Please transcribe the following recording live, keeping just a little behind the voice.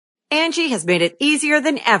Angie has made it easier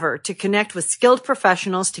than ever to connect with skilled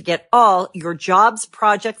professionals to get all your jobs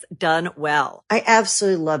projects done well. I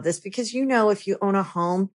absolutely love this because, if you own a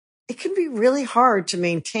home, it can be really hard to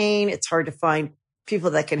maintain. It's hard to find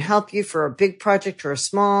people that can help you for a big project or a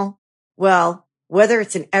small. Well, whether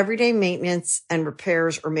it's in everyday maintenance and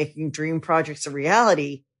repairs or making dream projects a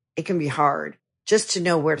reality, it can be hard just to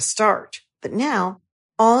know where to start. But now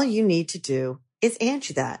all you need to do is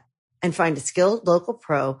Angie that and find a skilled local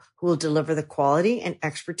pro who will deliver the quality and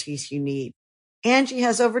expertise you need. Angie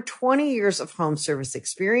has over 20 years of home service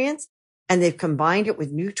experience, and they've combined it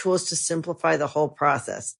with new tools to simplify the whole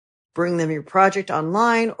process. Bring them your project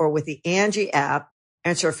online or with the Angie app,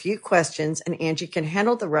 answer a few questions, and Angie can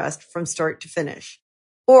handle the rest from start to finish.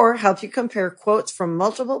 Or help you compare quotes from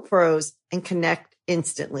multiple pros and connect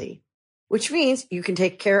instantly, which means you can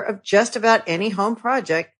take care of just about any home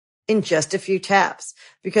project in just a few taps.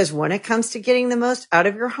 Because when it comes to getting the most out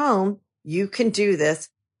of your home, you can do this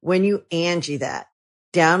when you Angie that.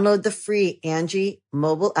 Download the free Angie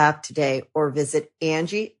mobile app today or visit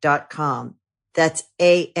Angie.com. That's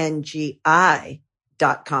ANGI.com.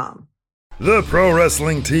 The Pro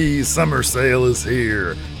Wrestling Tees summer sale is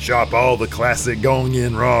here. Shop all the classic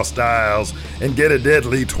going-in Raw styles and get a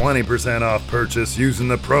deadly 20% off purchase using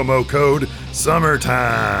the promo code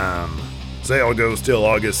SUMMERTIME. Sale goes till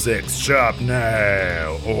August 6th. Shop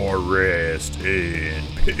now or rest in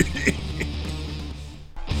peace.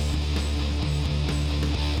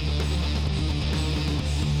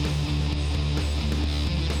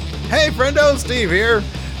 Hey friendo, Steve here.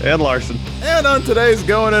 And Larson. And on today's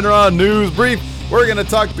Going In Raw News Brief, we're going to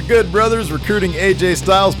talk the Good Brothers recruiting AJ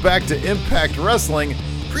Styles back to Impact Wrestling,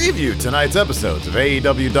 preview tonight's episodes of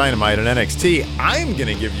AEW Dynamite and NXT. I'm going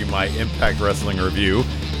to give you my Impact Wrestling review.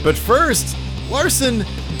 But first, Larson,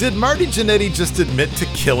 did Marty Jannetty just admit to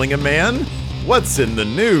killing a man? What's in the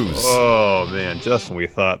news? Oh, man, just when we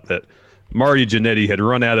thought that Marty Jannetty had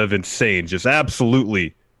run out of insane, just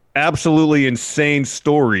absolutely insane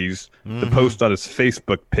stories to post on his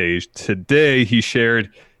Facebook page. Today, he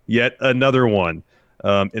shared yet another one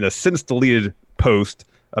in a since-deleted post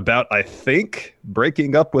about, I think,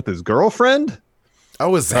 breaking up with his girlfriend.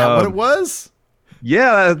 Oh, is that what it was?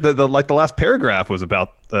 Yeah, the last paragraph was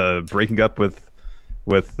about breaking up with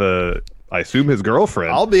I assume his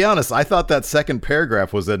girlfriend. I'll be honest, I thought that second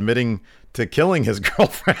paragraph was admitting to killing his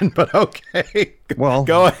girlfriend, but okay. Well,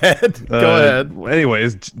 go ahead. Go ahead.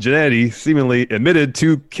 Anyways, Jannetty seemingly admitted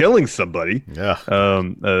to killing somebody. Yeah.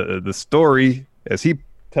 The story, as he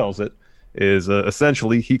tells it, is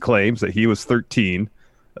essentially he claims that he was 13.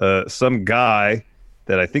 Some guy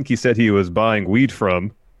that I think he said he was buying weed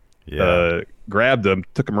from grabbed him,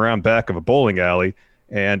 took him around back of a bowling alley,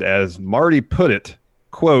 and as Marty put it,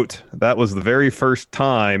 quote, "That was the very first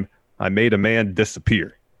time I made a man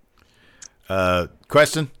disappear."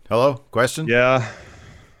 Question? Hello? Question? Yeah.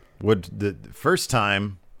 Would the first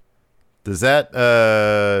time, does that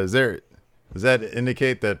does that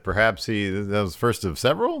indicate that perhaps that was first of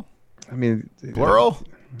several? I mean, plural?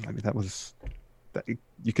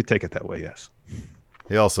 You could take it that way, yes.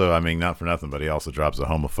 He also, not for nothing, but he also drops a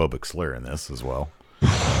homophobic slur in this as well.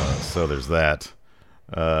 So there's that.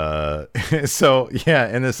 So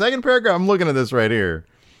yeah, in the second paragraph, I'm looking at this right here.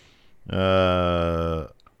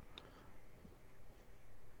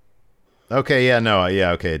 Okay, yeah, no,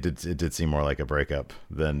 yeah, okay. It did seem more like a breakup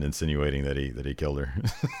than insinuating that he killed her.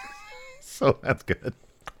 So that's good.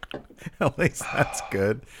 At least that's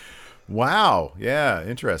good. Wow, yeah,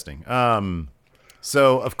 interesting.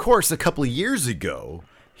 So of course, a couple of years ago,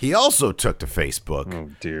 he also took to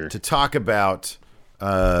Facebook to talk about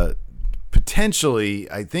potentially,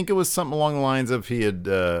 I think it was something along the lines of he had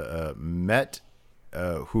met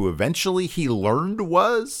who eventually he learned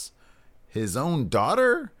was his own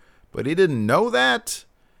daughter, but he didn't know that.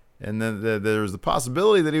 And then there was the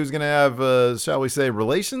possibility that he was going to have, shall we say,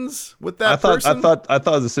 relations with that person. I thought it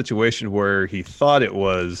was a situation where he thought it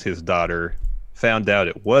was his daughter, found out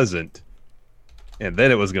it wasn't, and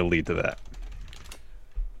then it was going to lead to that.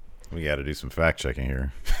 We got to do some fact checking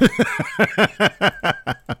here.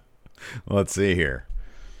 Let's see here.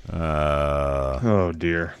 Oh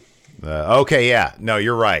dear. Okay, yeah. No,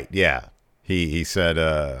 you're right. Yeah. He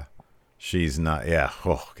said she's not. Yeah.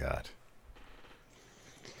 Oh God.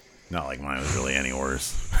 Not like mine was really any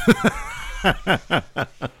worse.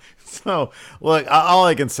 So, look, all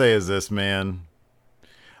I can say is this, man.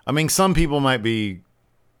 Some people might be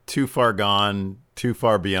too far gone, too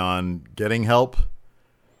far beyond getting help.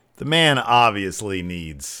 The man obviously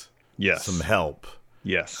needs some help.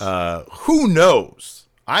 Yes. Who knows?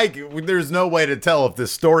 There's no way to tell if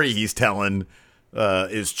this story he's telling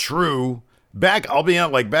is true. I'll be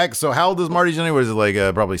out back. So how old is Marty Jannetty? Was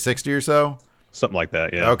it probably 60 or so? Something like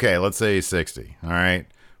that, yeah. Okay, let's say he's 60. All right.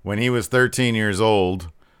 When he was 13 years old,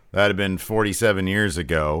 that'd have been 47 years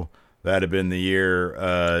ago. That'd have been the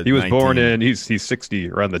year. He was born in. He's 60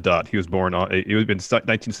 around the dot. He was born on. It was been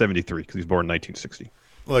 1973 because he was born in 1960.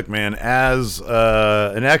 Look, man, as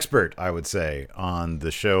an expert, I would say, on the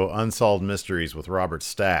show Unsolved Mysteries with Robert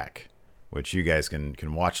Stack, which you guys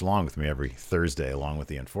can watch along with me every Thursday, along with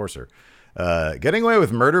the Enforcer. Getting away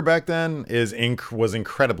with murder back then was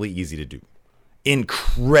incredibly easy to do.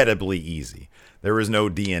 Incredibly easy. There was no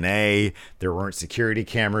DNA. There weren't security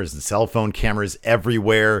cameras and cell phone cameras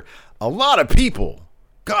everywhere. A lot of people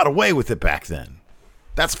got away with it back then.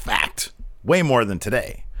 That's fact. Way more than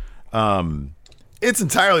today. It's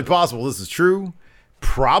entirely possible this is true.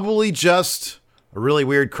 Probably just a really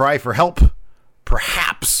weird cry for help.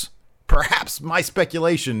 Perhaps my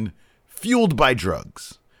speculation, fueled by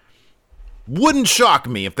drugs. Wouldn't shock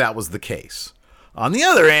me if that was the case. On the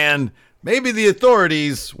other hand, maybe the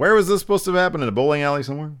authorities, where was this supposed to happen? In a bowling alley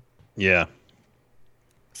somewhere? Yeah.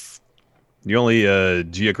 The only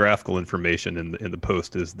geographical information in the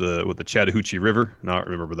post is with the Chattahoochee River. I don't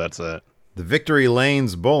remember where that's at. The Victory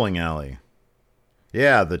Lanes bowling alley.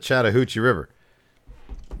 Yeah, the Chattahoochee River.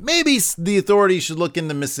 Maybe the authorities should look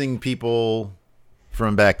into missing people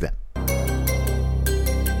from back then.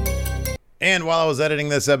 And while I was editing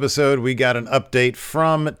this episode, we got an update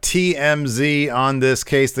from TMZ on this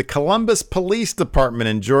case. The Columbus Police Department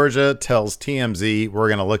in Georgia tells TMZ, we're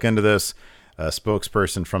going to look into this. A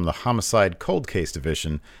spokesperson from the Homicide Cold Case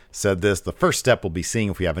Division said this: the first step will be seeing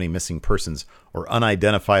if we have any missing persons or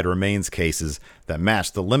unidentified remains cases that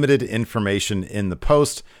match the limited information in the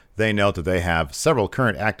post. They note that they have several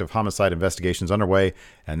current active homicide investigations underway,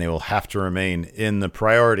 and they will have to remain in the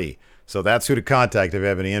priority. So that's who to contact if you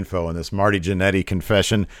have any info on this Marty Jannetty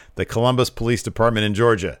confession. The Columbus Police Department in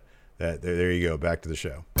Georgia. There you go. Back to the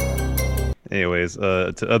show. Anyways,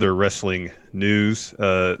 to other wrestling news.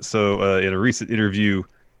 So in a recent interview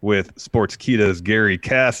with Sportskeeda's Gary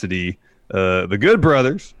Cassidy, the Good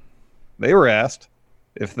Brothers, they were asked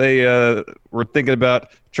if they were thinking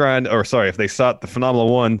about if they sought the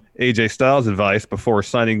Phenomenal One AJ Styles advice before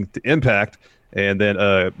signing to Impact. And then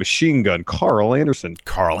Machine Gun Carl Anderson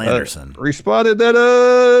responded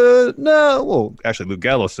that no. Well, actually, Luke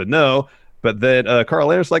Gallows said no. But then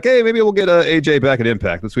Carl Anderson's like, hey, maybe we'll get AJ back at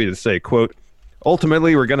Impact. That's what he had to say. Quote,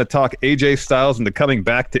 ultimately, we're going to talk AJ Styles into coming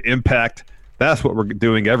back to Impact. That's what we're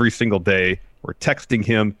doing every single day. We're texting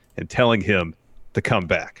him and telling him to come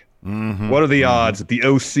back. Mm-hmm. What are the odds that the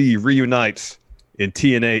OC reunites in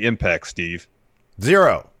TNA Impact, Steve?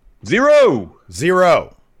 Zero.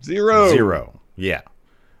 Yeah.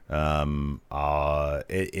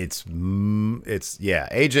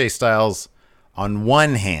 AJ Styles, on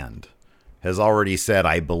one hand, has already said,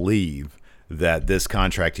 I believe, that this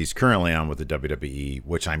contract he's currently on with the WWE,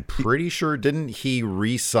 which I'm pretty sure, didn't he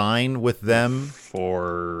re-sign with them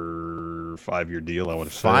for 5-year deal? I want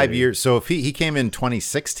to say 5 years. So if he came in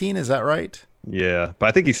 2016, is that right? Yeah, but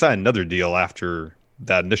I think he signed another deal after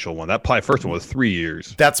that initial one. That probably first one was 3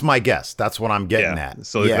 years. That's my guess. That's what I'm getting at.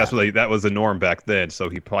 So that was the norm back then. So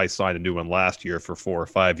he probably signed a new one last year for 4 or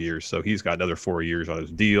 5 years. So he's got another 4 years on his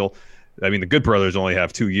deal. I mean, the Good Brothers only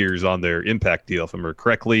have 2 years on their Impact deal, if I remember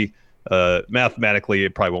correctly. Mathematically,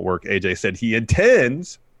 it probably won't work. AJ said he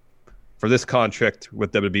intends for this contract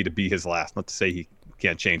with WWE to be his last. Not to say he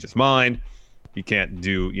can't change his mind. He can't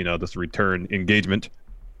do, this return engagement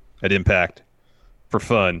at Impact for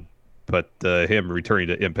fun. But him returning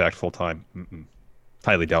to Impact full-time,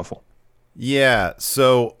 highly doubtful. Yeah,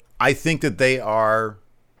 so I think that they are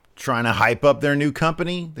trying to hype up their new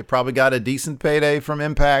company. They probably got a decent payday from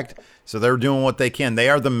Impact, so they're doing what they can. They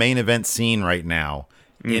are the main event scene right now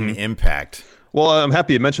in Impact. Well, I'm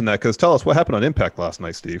happy you mentioned that, because tell us what happened on Impact last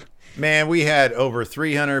night, Steve. Man, we had over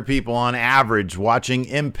 300 people on average watching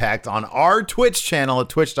Impact on our Twitch channel at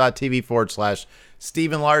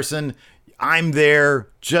twitch.tv/Steven Larson. I'm there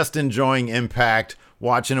just enjoying Impact,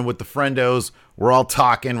 watching it with the friendos. We're all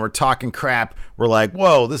talking. We're talking crap. We're like,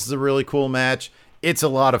 whoa, this is a really cool match. It's a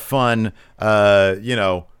lot of fun.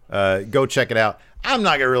 Go check it out. I'm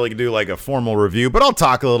not going to really do like a formal review, but I'll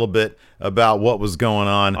talk a little bit about what was going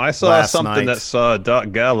on. I saw something that saw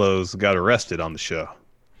Doc Gallows got arrested on the show.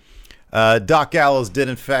 Doc Gallows did,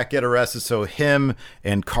 in fact, get arrested, so him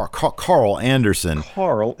and Carl Anderson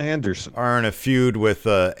are in a feud with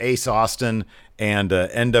Ace Austin and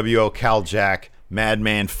NWO Cal Jack,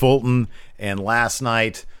 Madman Fulton, and last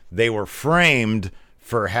night they were framed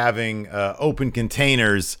for having open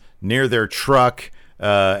containers near their truck.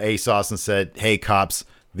 Ace Austin said, hey, cops,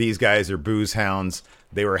 these guys are booze hounds.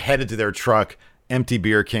 They were headed to their truck, empty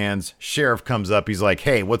beer cans. Sheriff comes up. He's like,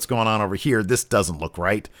 hey, what's going on over here? This doesn't look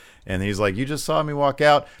right. And he's like, you just saw me walk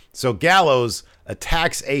out. So Gallows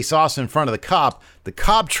attacks Ace Austin in front of the cop. The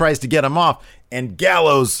cop tries to get him off, and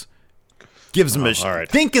Gallows gives him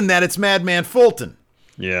thinking that it's Madman Fulton.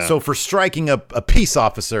 Yeah. So for striking a peace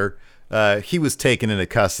officer, he was taken into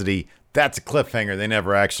custody. That's a cliffhanger. They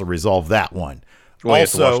never actually resolved that one. Well, you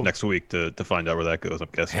have to watch next week to find out where that goes, I'm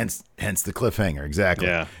guessing. Hence the cliffhanger, exactly.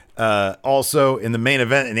 Yeah. Also, in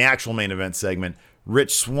the actual main event segment,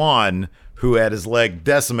 Rich Swann, who had his leg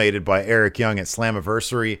decimated by Eric Young at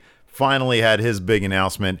Slammiversary, finally had his big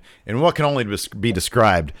announcement in what can only be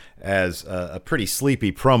described as a pretty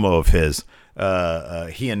sleepy promo of his.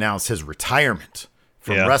 He announced his retirement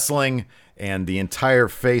from wrestling, and the entire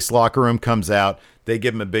Face locker room comes out. They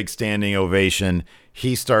give him a big standing ovation.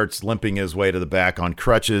 He starts limping his way to the back on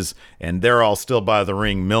crutches, and they're all still by the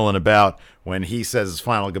ring milling about. When he says his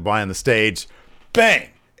final goodbye on the stage, bang!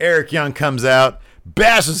 Eric Young comes out,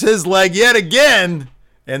 bashes his leg yet again,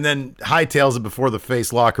 and then hightails it before the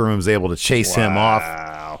Face locker room is able to chase him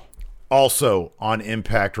off. Also on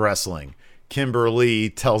Impact Wrestling, Kimberly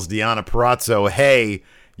tells Deonna Purrazzo, hey,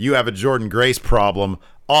 you have a Jordan Grace problem.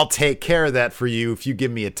 I'll take care of that for you if you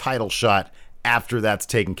give me a title shot after that's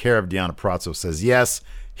taken care of. Deonna Purrazzo says yes.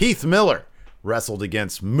 Heath Miller wrestled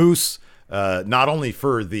against Moose, not only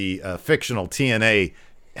for the fictional TNA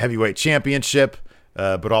Heavyweight Championship,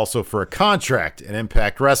 but also for a contract in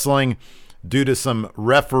Impact Wrestling due to some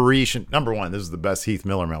referee. Number one, this is the best Heath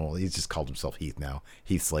Miller match. Well, he's just called himself Heath now.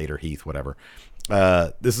 Heath Slater, Heath, whatever.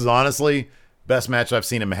 This is honestly best match I've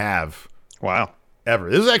seen him have. Wow.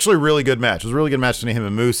 Ever. This was actually a really good match. It was a really good match between him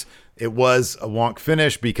and Moose. It was a wonk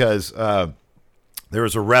finish because there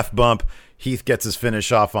was a ref bump. Heath gets his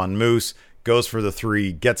finish off on Moose, goes for the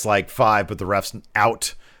 3, gets like 5, but the ref's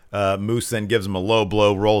out. Moose then gives him a low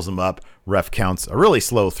blow, rolls him up. Ref counts a really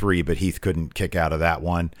slow 3, but Heath couldn't kick out of that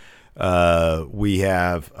one. We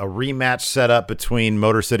have a rematch set up between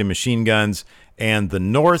Motor City Machine Guns and the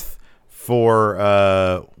North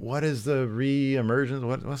for what is the re-emergence?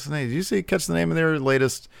 What's the name? Did you catch the name of their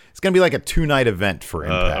latest? It's going to be like a 2-night event for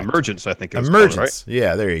Impact. Emergence, I think. Emergence. Called, right?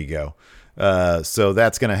 Yeah, there you go. So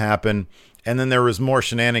that's going to happen. And then there was more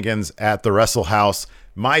shenanigans at the Wrestle House.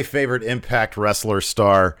 My favorite Impact wrestler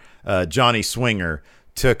star, Johnny Swinger,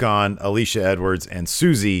 took on Alicia Edwards and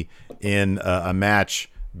Susie in a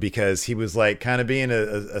match because he was like kind of being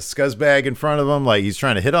a scuzzbag in front of him. Like he's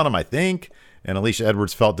trying to hit on him, I think. And Alicia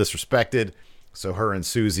Edwards felt disrespected. So her and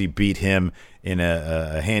Susie beat him in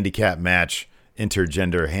a handicap match,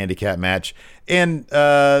 intergender handicap match. And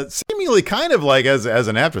seemingly kind of like as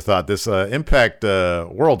an afterthought, this Impact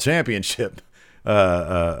World Championship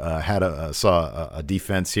saw a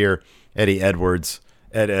defense here. Ed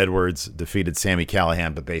Edwards defeated Sami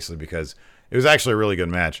Callihan, but basically because it was actually a really good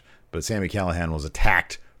match. But Sami Callihan was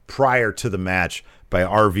attacked prior to the match by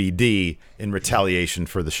RVD in retaliation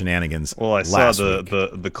for the shenanigans. Well, I saw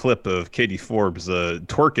the clip of Katie Forbes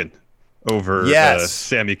twerking over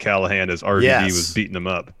Sami Callihan as RVD was beating him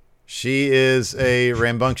up. She is a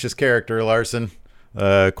rambunctious character, Larson.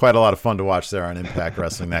 Quite a lot of fun to watch there on Impact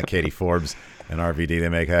Wrestling, that Katie Forbes and RVD. They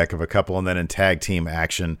make a heck of a couple. And then in tag team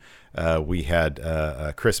action, we had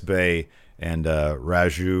Chris Bay and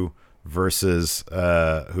Raju versus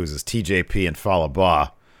who's this, TJP and Fallah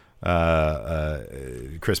Bahh.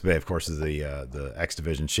 Chris Bay, of course, is the X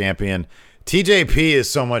Division champion. TJP is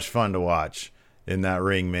so much fun to watch in that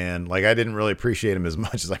ring, man. Like, I didn't really appreciate him as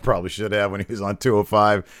much as I probably should have when he was on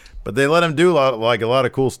 205, but they let him do a lot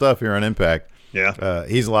of cool stuff here on Impact. Yeah.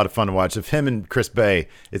 He's a lot of fun to watch. If him and Chris Bay,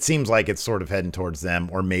 it seems like it's sort of heading towards them,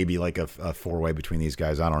 or maybe like a 4-way between these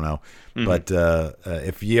guys. I don't know. Mm-hmm. But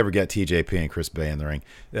if you ever get TJP and Chris Bay in the ring,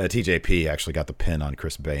 TJP actually got the pin on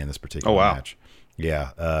Chris Bay in this particular match.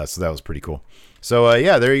 Yeah, so that was pretty cool. So,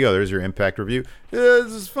 there you go. There's your Impact review.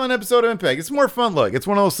 This is a fun episode of Impact. It's more fun. Look, it's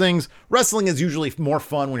one of those things. Wrestling is usually more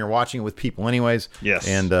fun when you're watching it with people anyways. Yes.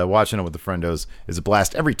 And watching it with the friendos is a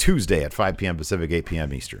blast every Tuesday at 5 p.m. Pacific, 8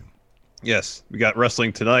 p.m. Eastern. Yes. We got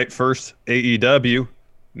wrestling tonight. First, AEW.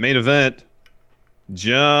 Main event.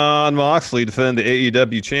 Jon Moxley defending the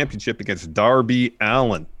AEW championship against Darby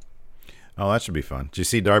Allin. Oh, that should be fun. Did you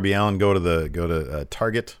see Darby Allin go to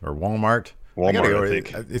Target or Walmart? I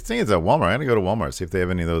think. I think it's at Walmart. I gotta go to Walmart, see if they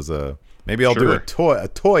have any of those. Maybe I'll do a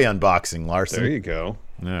toy unboxing, Larson. There you go.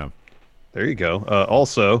 Yeah. There you go.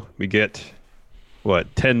 Also, we get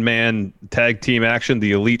 10-man tag team action.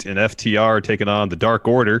 The Elite and FTR taking on the Dark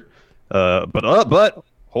Order. But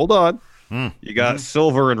hold on. You got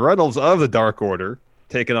Silver and Reynolds of the Dark Order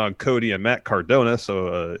taking on Cody and Matt Cardona.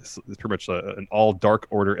 So it's pretty much an all Dark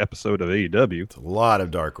Order episode of AEW. It's a lot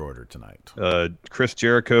of Dark Order tonight. Chris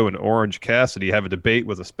Jericho and Orange Cassidy have a debate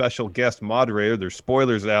with a special guest moderator. There's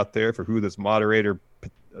spoilers out there for who this moderator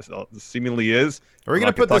seemingly is. Are we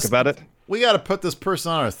going to talk about it? We got to put this person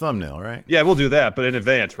on our thumbnail, right? Yeah, we'll do that, but in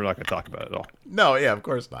advance, we're not going to talk about it at all. No, yeah, of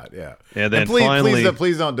course not. Yeah, and then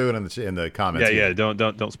please don't do it in the comments. Yeah,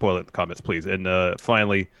 don't spoil it in the comments, please. And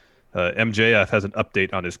finally, MJF has an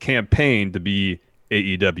update on his campaign to be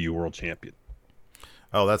AEW World Champion.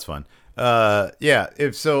 Oh, that's fun. Yeah.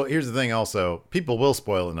 Here's the thing. Also, people will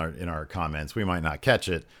spoil in our comments. We might not catch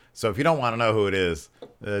it. So if you don't want to know who it is,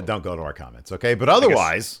 don't go to our comments, okay? But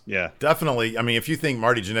otherwise, definitely. I mean, if you think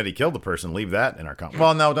Marty Jannetty killed the person, leave that in our comments.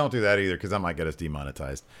 Well, no, don't do that either, because that might get us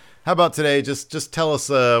demonetized. How about today? Just tell us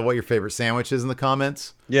what your favorite sandwich is in the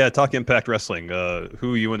comments. Yeah, talk Impact Wrestling.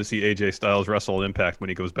 Who you want to see AJ Styles wrestle Impact when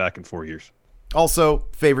he goes back in 4 years? Also,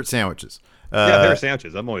 favorite sandwiches. Favorite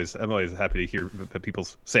sandwiches. I'm always happy to hear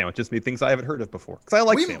people's sandwiches, things I haven't heard of before, because I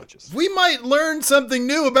like sandwiches. We might learn something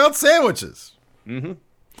new about sandwiches. Mm-hmm.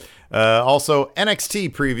 Also,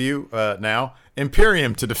 NXT preview now.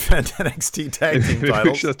 Imperium to defend NXT tag team titles.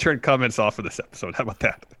 We should have turned comments off for this episode. How about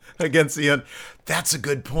that? Against the That's a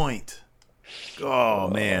good point. Oh,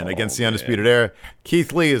 man. Against the Undisputed Era.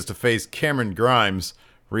 Keith Lee is to face Cameron Grimes.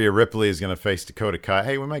 Rhea Ripley is going to face Dakota Kai.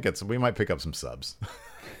 Hey, we might pick up some subs.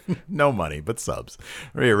 No money, but subs.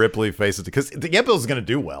 Rhea Ripley faces, because the episode is going to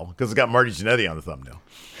do well because it's got Marty Jannetty on the thumbnail.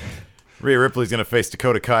 Rhea Ripley's going to face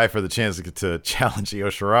Dakota Kai for the chance to challenge Io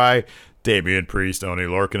Shirai. Damian Priest, Oney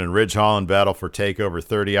Lorcan, and Ridge Holland battle for TakeOver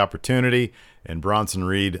 30 opportunity. And Bronson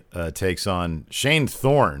Reed takes on Shane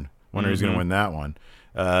Thorne. Wonder who's going to win that one.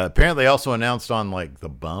 Apparently also announced on like The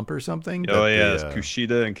Bump or something. Oh, yeah. It's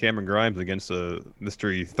Kushida and Cameron Grimes against a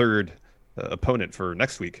mystery third opponent for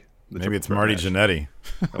next week. Maybe it's Marty Jannetty.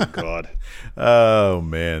 Oh, God. Oh,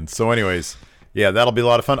 man. So anyways, yeah, that'll be a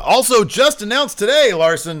lot of fun. Also, just announced today,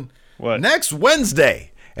 Larson. What? Next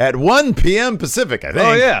Wednesday at 1 p.m. Pacific, I think.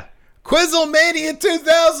 Oh, yeah. Quizzlemania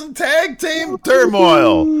 2000 Tag Team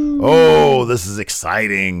Turmoil. Oh, this is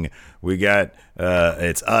exciting. We got,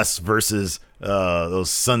 it's us versus those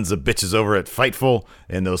sons of bitches over at Fightful,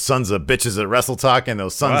 and those sons of bitches at Wrestle Talk, and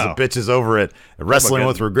those sons of bitches over at Wrestling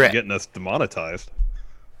with Regret. Getting us demonetized.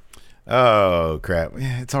 Oh, crap.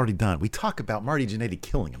 Yeah, it's already done. We talk about Marty Jannetty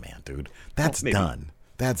killing a man, dude. That's done.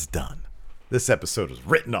 That's done. This episode is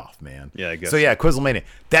written off, man. Yeah, I guess. So, yeah, Quizzlemania.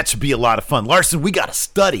 That should be a lot of fun. Larson, we got to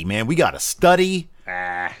study, man. We got to study.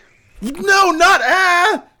 No, not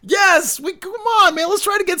Yes. Come on, man. Let's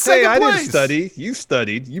try to get second place. I didn't study. You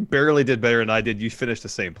studied. You barely did better than I did. You finished the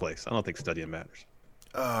same place. I don't think studying matters.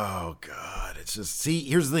 Oh, God. It's just, see,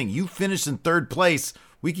 here's the thing. You finished in third place.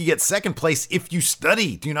 We could get second place if you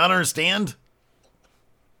study. Do you not understand?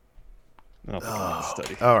 I don't think I'm going to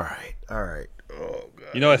study. All right. Oh, God.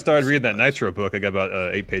 You know, I started reading that Nitro book. I got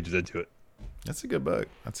about 8 pages into it. That's a good book.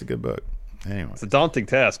 Anyway. It's a daunting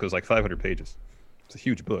task. It was like 500 pages. It's a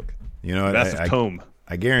huge book. You know what? Massive tome.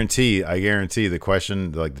 I guarantee the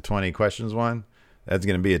question, like the 20 questions one, that's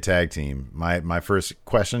going to be a tag team. My first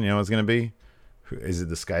question, you know what it's going to be? Is it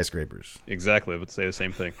the Skyscrapers? Exactly. I would say the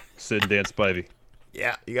same thing. Sid and Dan Spivey.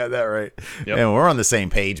 Yeah, you got that right. Yep. And we're on the same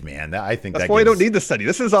page, man. I think that's why we don't need the study.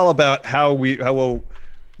 This is all about how well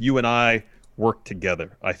you and I work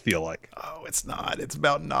together. I feel like. Oh, it's not. It's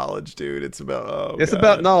about knowledge, dude. It's about. It's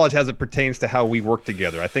about knowledge as it pertains to how we work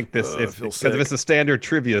together. I think this, if it's a standard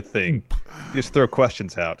trivia thing, you just throw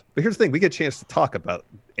questions out. But here's the thing: we get a chance to talk about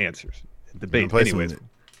answers, debate. Anyways, you want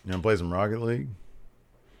to play some Rocket League?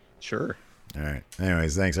 Sure. All right.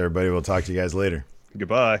 Anyways, thanks everybody. We'll talk to you guys later.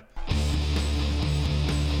 Goodbye.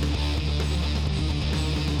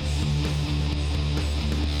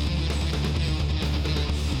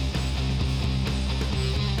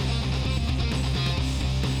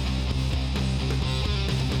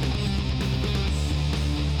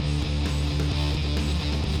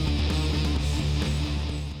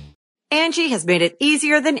 Angie has made it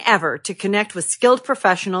easier than ever to connect with skilled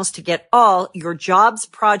professionals to get all your jobs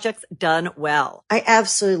projects done well. I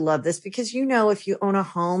absolutely love this because, you know, if you own a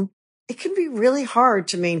home, it can be really hard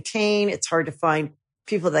to maintain. It's hard to find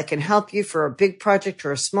people that can help you for a big project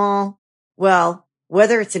or a small. Well,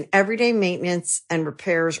 whether it's in everyday maintenance and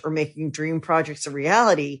repairs or making dream projects a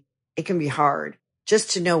reality, it can be hard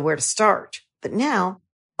just to know where to start. But now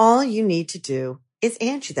all you need to do is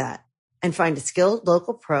Angie that and find a skilled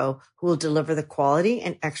local pro who will deliver the quality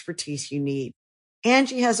and expertise you need.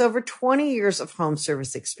 Angie has over 20 years of home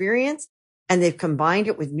service experience, and they've combined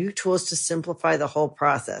it with new tools to simplify the whole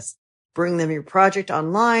process. Bring them your project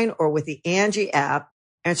online or with the Angie app,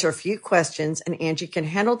 answer a few questions, and Angie can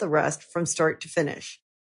handle the rest from start to finish.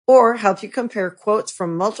 Or help you compare quotes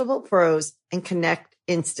from multiple pros and connect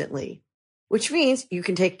instantly. Which means you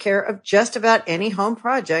can take care of just about any home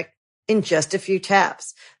project in just a few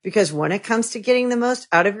taps. Because when it comes to getting the most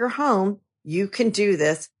out of your home, you can do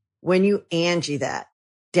this when you Angie that.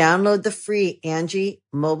 Download the free Angie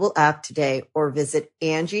mobile app today or visit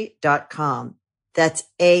Angie.com. That's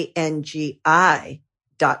ANGI.com.